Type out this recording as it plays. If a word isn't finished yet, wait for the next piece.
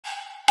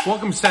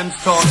Welcome, Sens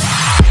Talk.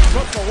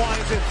 Russell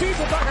winds in, feeds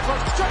it back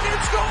across the strike,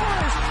 and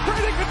scores!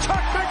 Brady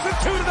Tkachuk makes it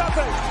 2-0.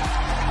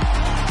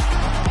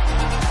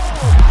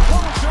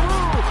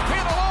 Giroux,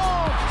 hit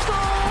along,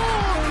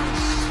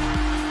 scores!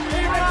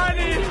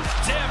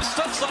 Tim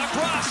Stützle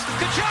across,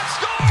 Tkachuk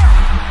score!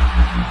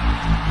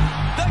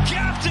 The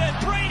captain,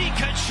 Brady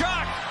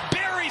Tkachuk,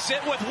 buries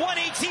it with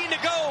 1:18 to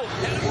go.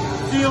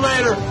 See you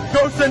later.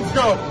 Go Sens,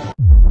 go!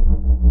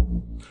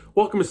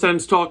 Welcome to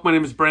Sens Talk. My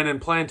name is Brandon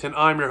Plant and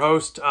I'm your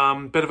host.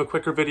 Bit of a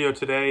quicker video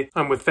today.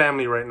 I'm with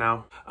family right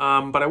now.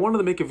 But I wanted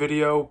to make a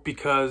video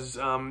because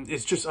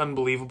it's just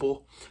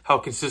unbelievable how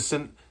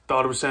consistent the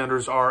Ottawa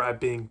Senators are at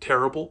being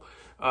terrible.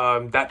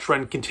 That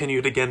trend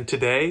continued again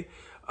today.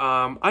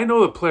 I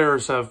know the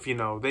players have,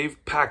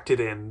 they've packed it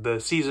in.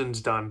 The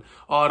season's done.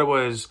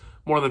 Ottawa is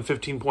more than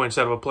 15 points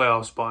out of a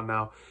playoff spot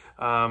now.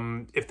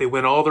 If they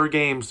win all their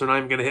games, they're not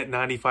even going to hit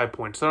 95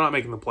 points. They're not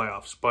making the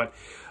playoffs. But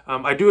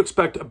I do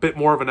expect a bit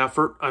more of an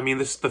effort. I mean,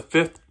 this is the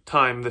fifth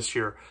time this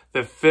year.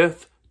 The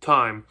fifth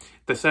time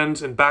the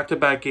Sens in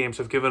back-to-back games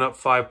have given up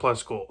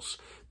 5+ goals.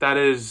 That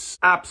is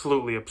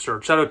absolutely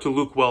absurd. Shout out to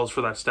Luke Wells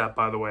for that stat,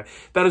 by the way.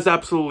 That is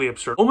absolutely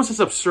absurd. Almost as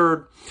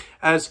absurd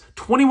as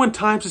 21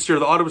 times this year,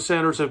 the Ottawa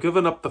Senators have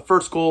given up the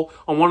first goal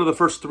on one of the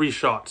first 3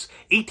 shots.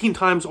 18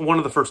 times on one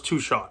of the first 2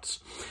 shots.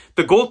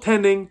 The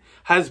goaltending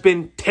has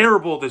been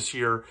terrible this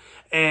year.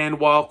 And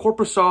while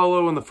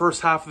Korpisalo in the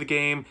first half of the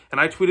game, and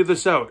I tweeted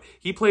this out,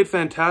 he played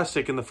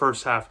fantastic in the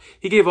first half.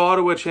 He gave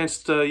Ottawa a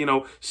chance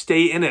to,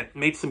 stay in it.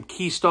 Made some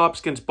key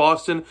stops against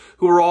Boston,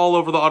 who were all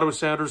over the Ottawa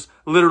Senators,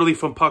 literally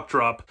from puck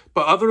drop.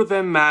 But other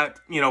than that,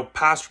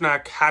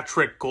 Pastrnak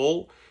hat-trick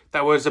goal,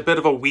 that was a bit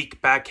of a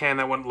weak backhand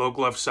that went low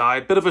glove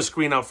side. Bit of a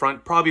screen out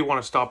front. Probably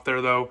want to stop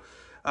there, though,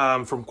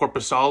 from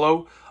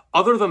Korpisalo.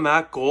 Other than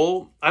that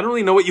goal, I don't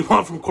really know what you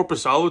want from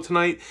Korpisalo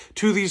tonight.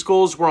 2 of these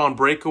goals were on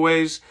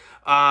breakaways.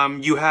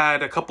 You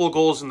had a couple of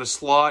goals in the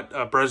slot.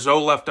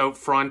 Brazeau left out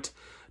front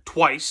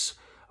twice.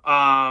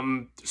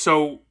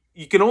 So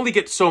you can only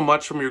get so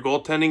much from your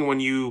goaltending when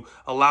you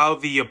allow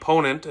the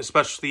opponent,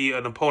 especially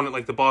an opponent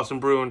like the Boston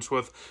Bruins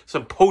with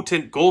some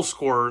potent goal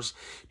scorers,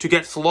 to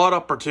get slot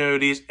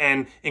opportunities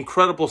and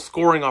incredible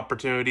scoring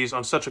opportunities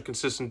on such a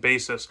consistent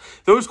basis.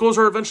 Those goals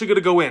are eventually going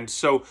to go in.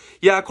 So,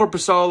 yeah,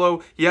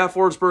 Korpisalo, yeah,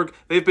 Forsberg,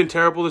 they've been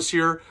terrible this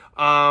year.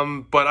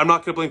 But I'm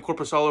not going to blame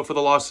Korpisalo for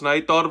the loss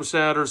tonight. The Ottawa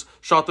Senators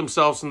shot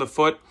themselves in the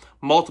foot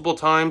multiple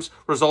times,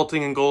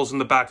 resulting in goals in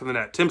the back of the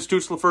net. Tim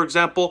Stützle, for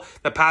example,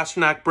 the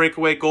Pastrnak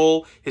breakaway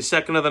goal, his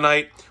second of the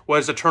night,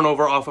 was a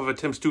turnover off of a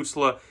Tim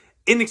Stützle.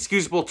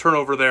 Inexcusable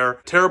turnover there.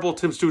 Terrible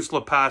Tim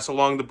Stützle pass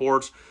along the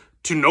boards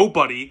to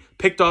nobody.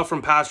 Picked off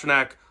from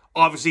Pastrnak.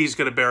 Obviously, he's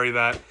going to bury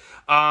that.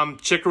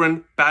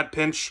 Chychrun, bad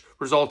pinch,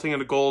 resulting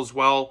in a goal as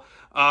well.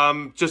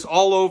 Just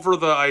all over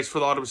the ice for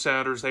the Ottawa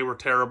Senators. They were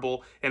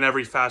terrible in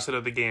every facet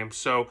of the game.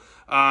 So,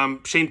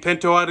 Shane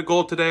Pinto had a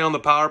goal today on the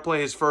power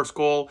play, his first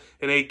goal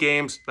in 8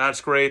 games.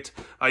 That's great.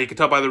 You can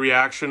tell by the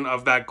reaction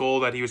of that goal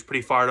that he was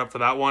pretty fired up for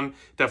that one.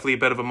 Definitely a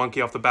bit of a monkey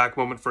off the back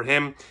moment for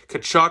him.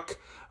 Tkachuk,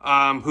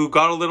 who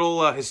got a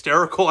little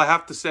hysterical, I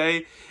have to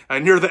say,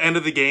 near the end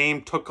of the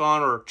game, took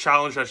on, or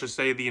challenged, I should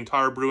say, the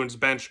entire Bruins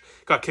bench,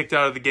 got kicked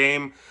out of the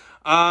game.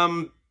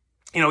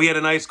 He had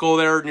a nice goal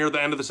there near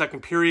the end of the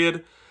second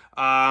period.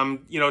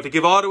 To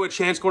give Ottawa a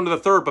chance going to the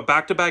third, but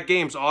back-to-back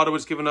games,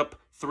 Ottawa's given up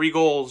 3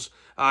 goals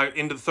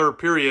into the third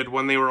period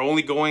when they were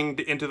only going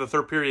into the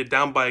third period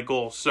down by a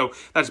goal. So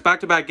that's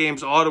back-to-back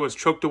games. Ottawa's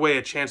choked away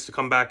a chance to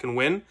come back and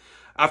win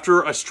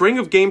after a string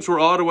of games where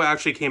Ottawa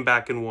actually came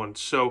back and won.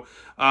 So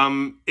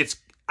it's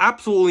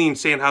absolutely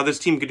insane how this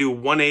team could do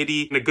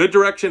 180 in a good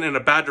direction and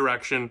a bad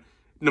direction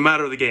no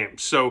matter the game.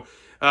 So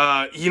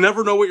you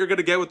never know what you're going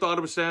to get with the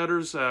Ottawa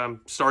Senators.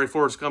 Sorry,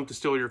 Forrest Gump, to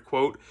steal your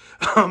quote.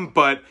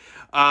 But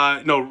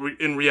no,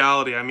 in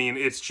reality, I mean,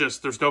 it's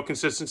just there's no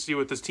consistency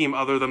with this team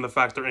other than the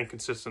fact they're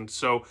inconsistent.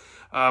 So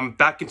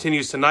that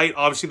continues tonight.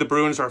 Obviously, the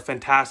Bruins are a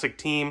fantastic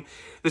team.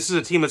 This is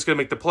a team that's going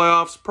to make the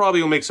playoffs.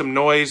 Probably will make some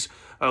noise.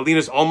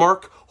 Linus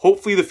Ullmark,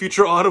 hopefully the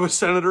future Ottawa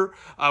Senator,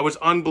 was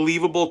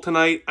unbelievable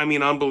tonight. I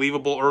mean,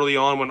 unbelievable early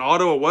on. When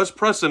Ottawa was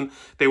pressing,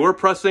 they were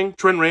pressing.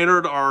 Trent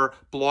Reynard, our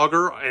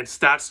blogger and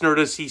stats nerd,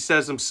 as he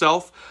says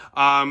himself,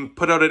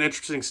 put out an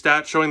interesting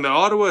stat showing that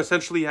Ottawa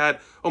essentially had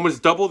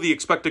almost double the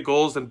expected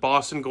goals than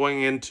Boston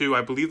going into,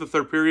 I believe, the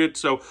third period.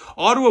 So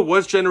Ottawa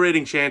was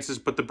generating chances,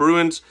 but the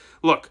Bruins,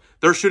 look,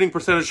 their shooting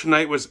percentage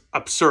tonight was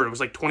absurd. It was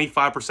like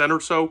 25% or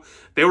so.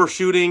 They were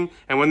shooting,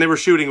 and when they were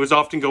shooting, it was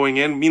often going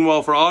in.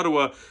 Meanwhile, for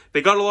Ottawa,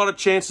 they got a lot of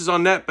chances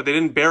on net, but they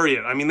didn't bury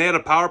it. I mean, they had a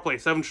power play,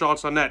 7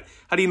 shots on net.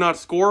 How do you not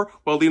score?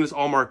 Well, Linus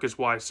Ullmark is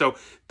why. So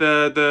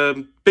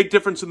the big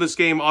difference in this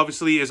game,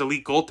 obviously, is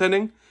elite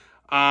goaltending.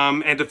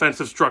 And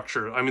defensive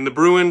structure. I mean, the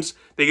Bruins,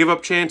 they give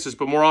up chances,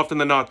 but more often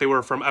than not, they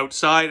were from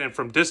outside and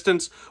from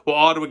distance, while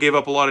Ottawa gave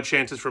up a lot of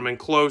chances from in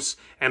close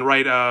and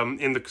right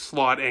in the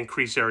slot and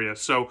crease area.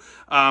 So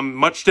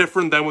much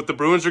different than what the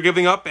Bruins are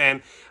giving up,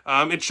 and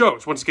it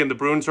shows. Once again, the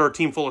Bruins are a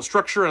team full of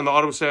structure, and the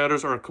Ottawa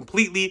Senators are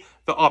completely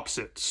the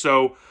opposite.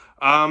 So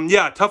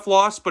Yeah, tough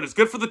loss, but it's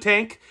good for the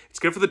tank. It's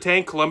good for the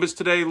tank. Columbus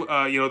today, you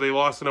know, they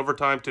lost in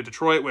overtime to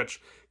Detroit,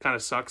 which kind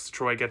of sucks.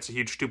 Detroit gets a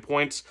huge 2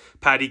 points.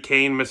 Patty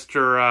Kane,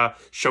 Mr.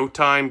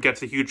 Showtime,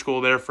 gets a huge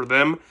goal there for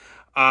them.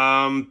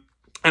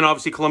 And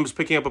obviously Columbus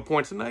picking up a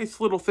point. It's a nice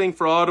little thing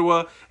for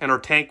Ottawa and our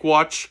tank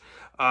watch.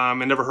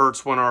 It never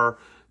hurts when our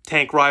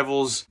tank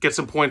rivals get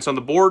some points on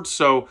the board.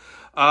 So,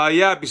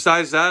 yeah,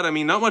 besides that, I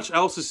mean, not much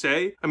else to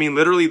say. I mean,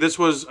 literally, this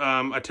was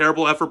a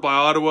terrible effort by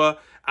Ottawa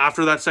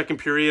after that second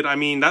period. I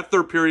mean, that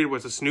third period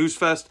was a snooze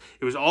fest.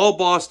 It was all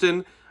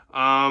Boston.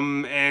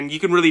 And you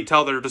can really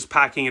tell they're just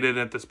packing it in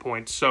at this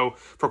point. So,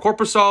 for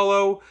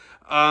Korpisalo,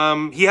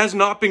 he has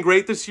not been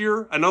great this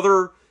year.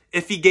 Another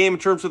iffy game in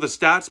terms of the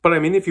stats. But I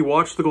mean, if you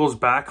watch the goals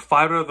back,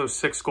 5 out of those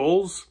 6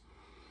 goals,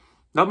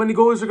 not many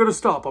goalies are going to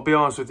stop, I'll be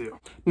honest with you.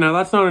 Now,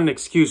 that's not an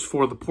excuse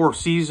for the poor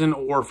season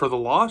or for the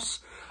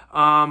loss.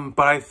 But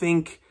I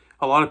think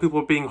a lot of people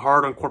are being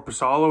hard on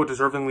Korpisalo,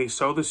 deservingly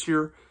so this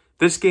year.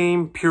 This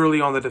game,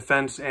 purely on the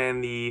defense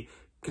and the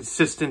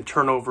consistent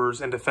turnovers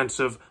and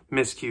defensive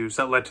miscues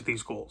that led to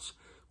these goals.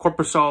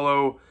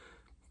 Korpisalo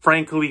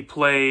frankly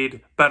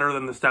played better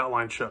than the stat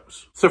line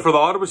shows. So for the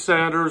Ottawa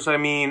Senators, I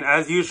mean,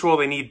 as usual,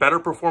 they need better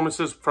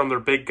performances from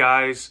their big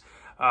guys.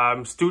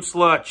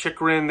 Stützle,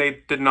 Chychrun,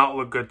 they did not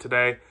look good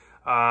today.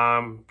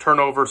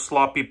 Turnover,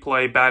 sloppy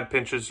play, bad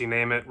pinches, you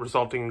name it,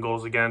 resulting in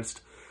goals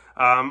against.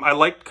 I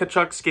liked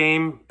Tkachuk's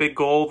game, big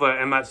goal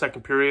in that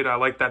second period. I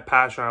like that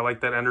passion, I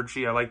like that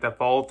energy, I like that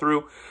follow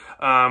through.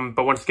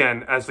 But once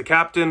again, as the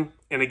captain,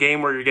 in a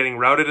game where you're getting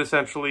routed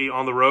essentially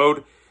on the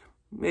road,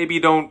 maybe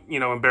don't, you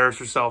know, embarrass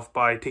yourself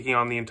by taking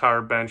on the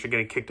entire bench and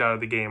getting kicked out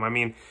of the game. I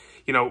mean,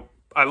 you know,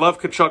 I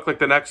love Tkachuk like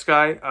the next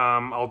guy.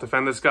 I'll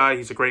defend this guy.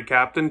 He's a great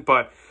captain,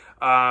 but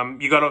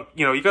you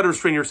gotta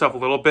restrain yourself a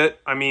little bit.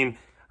 I mean,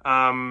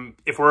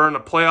 if we're in a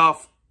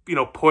playoff, you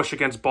know, push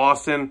against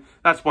Boston,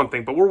 that's one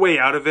thing, but we're way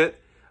out of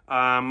it.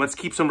 Let's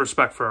keep some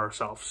respect for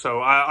ourselves.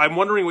 So I'm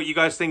wondering what you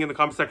guys think in the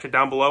comment section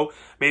down below.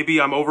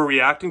 Maybe I'm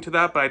overreacting to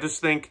that, but I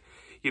just think,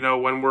 you know,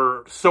 when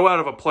we're so out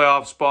of a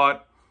playoff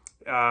spot,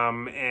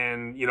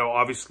 and, you know,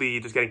 obviously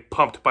just getting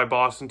pumped by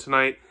Boston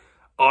tonight,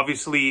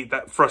 obviously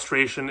that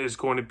frustration is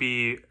going to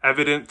be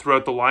evident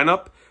throughout the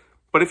lineup.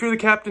 But if you're the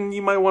captain,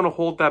 you might want to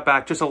hold that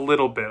back just a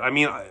little bit. I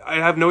mean, I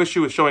have no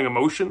issue with showing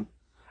emotion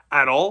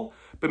at all,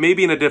 but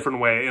maybe in a different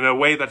way, in a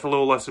way that's a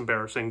little less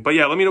embarrassing. But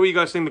yeah, let me know what you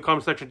guys think in the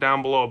comment section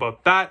down below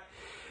about that.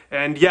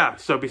 And yeah,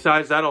 so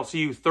besides that, I'll see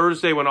you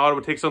Thursday when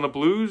Ottawa takes on the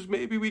Blues.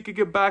 Maybe we could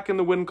get back in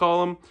the win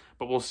column,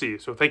 but we'll see.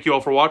 So thank you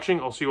all for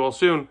watching. I'll see you all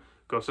soon.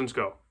 Go Sens,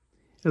 go.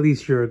 At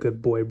least you're a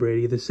good boy,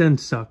 Brady. The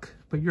Sens suck,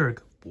 but you're a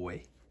good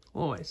boy.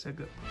 Always a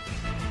good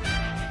boy.